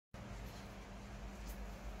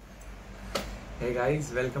Hey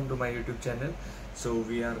guys, welcome to my YouTube channel. So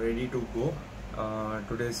we are ready to go.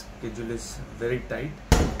 Today's schedule is very tight.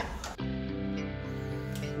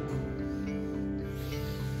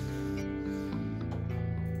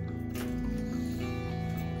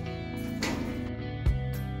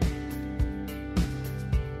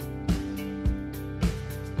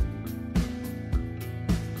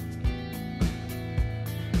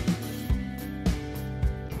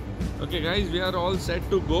 Okay guys, we are all set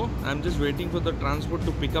to go. I'm just waiting for the transport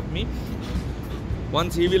to pick up me.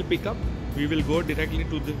 Once he will pick up, we will go directly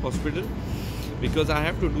to the hospital because I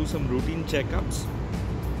have to do some routine checkups.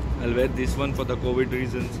 I'll wear this one for the COVID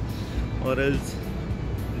reasons, or else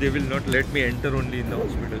they will not let me enter only in the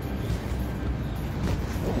hospital.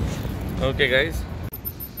 Okay guys,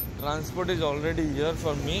 transport is already here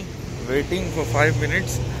for me, waiting for 5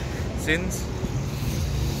 minutes since.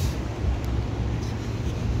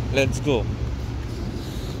 Let's go.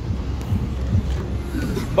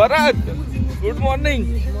 Bharat, good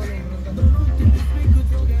morning.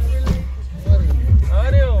 How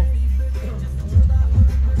are you?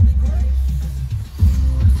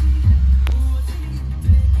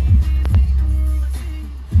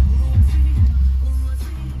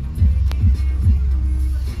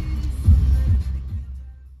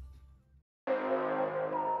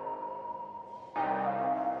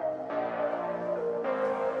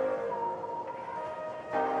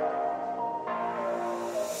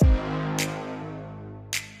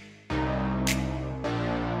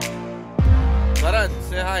 Suraj,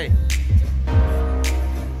 say hi.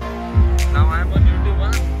 Now I am on YouTube,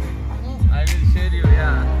 huh? I will share you,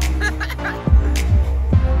 yeah.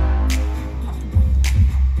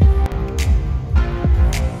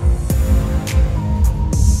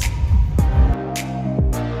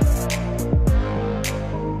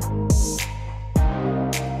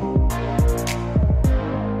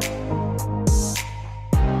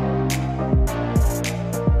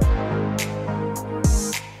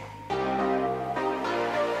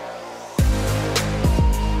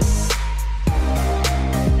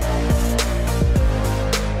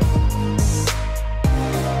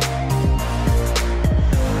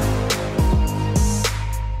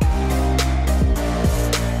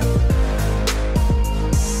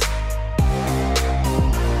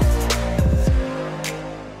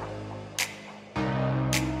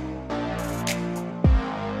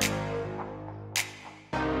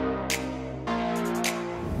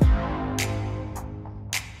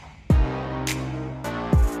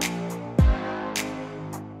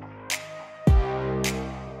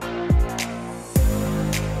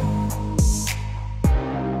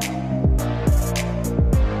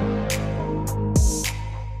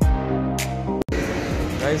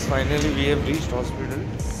 Guys, finally we have reached hospital.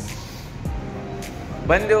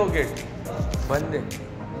 बंद हो gate बंद है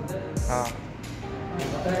हाँ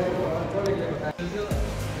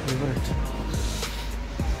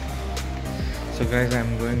So guys,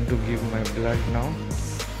 I'm going to give my blood now.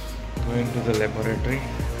 Going to the laboratory.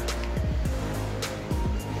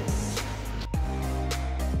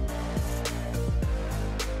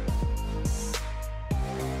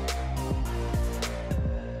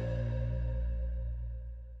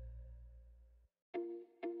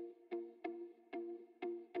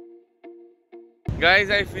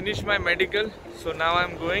 Guys, I finished my medical, so now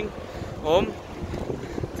I'm going home.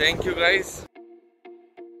 Thank you guys.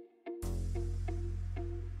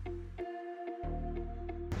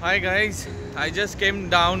 Hi guys, I just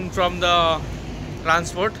came down from the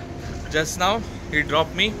transport just now. He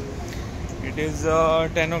dropped me. It is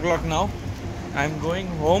 10 o'clock now. I'm going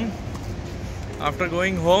home. After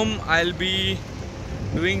going home, I'll be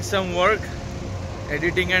doing some work,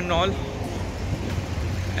 editing and all.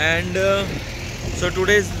 And so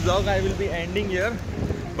today's vlog I will be ending here,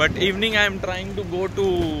 but evening I am trying to go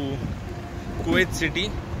to Kuwait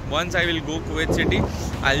city. Once I will go Kuwait city,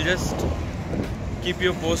 I'll just keep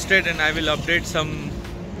you posted and I will update some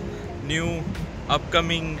new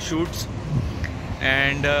upcoming shoots.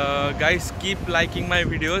 And guys, keep liking my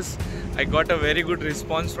videos. I got a very good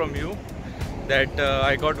response from you that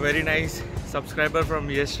I got very nice subscriber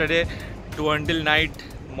from yesterday to until night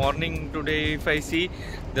morning today. If I see,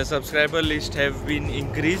 the subscriber list have been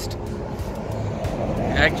increased.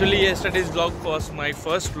 Actually yesterday's vlog was my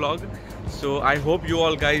first vlog, so I hope you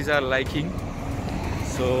all guys are liking.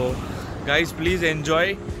 So guys, please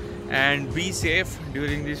enjoy and be safe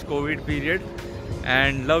during this COVID period,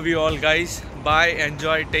 and love you all guys. Bye,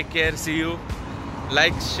 enjoy, take care, see you.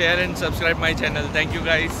 Like, share and subscribe my channel. Thank you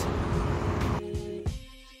guys.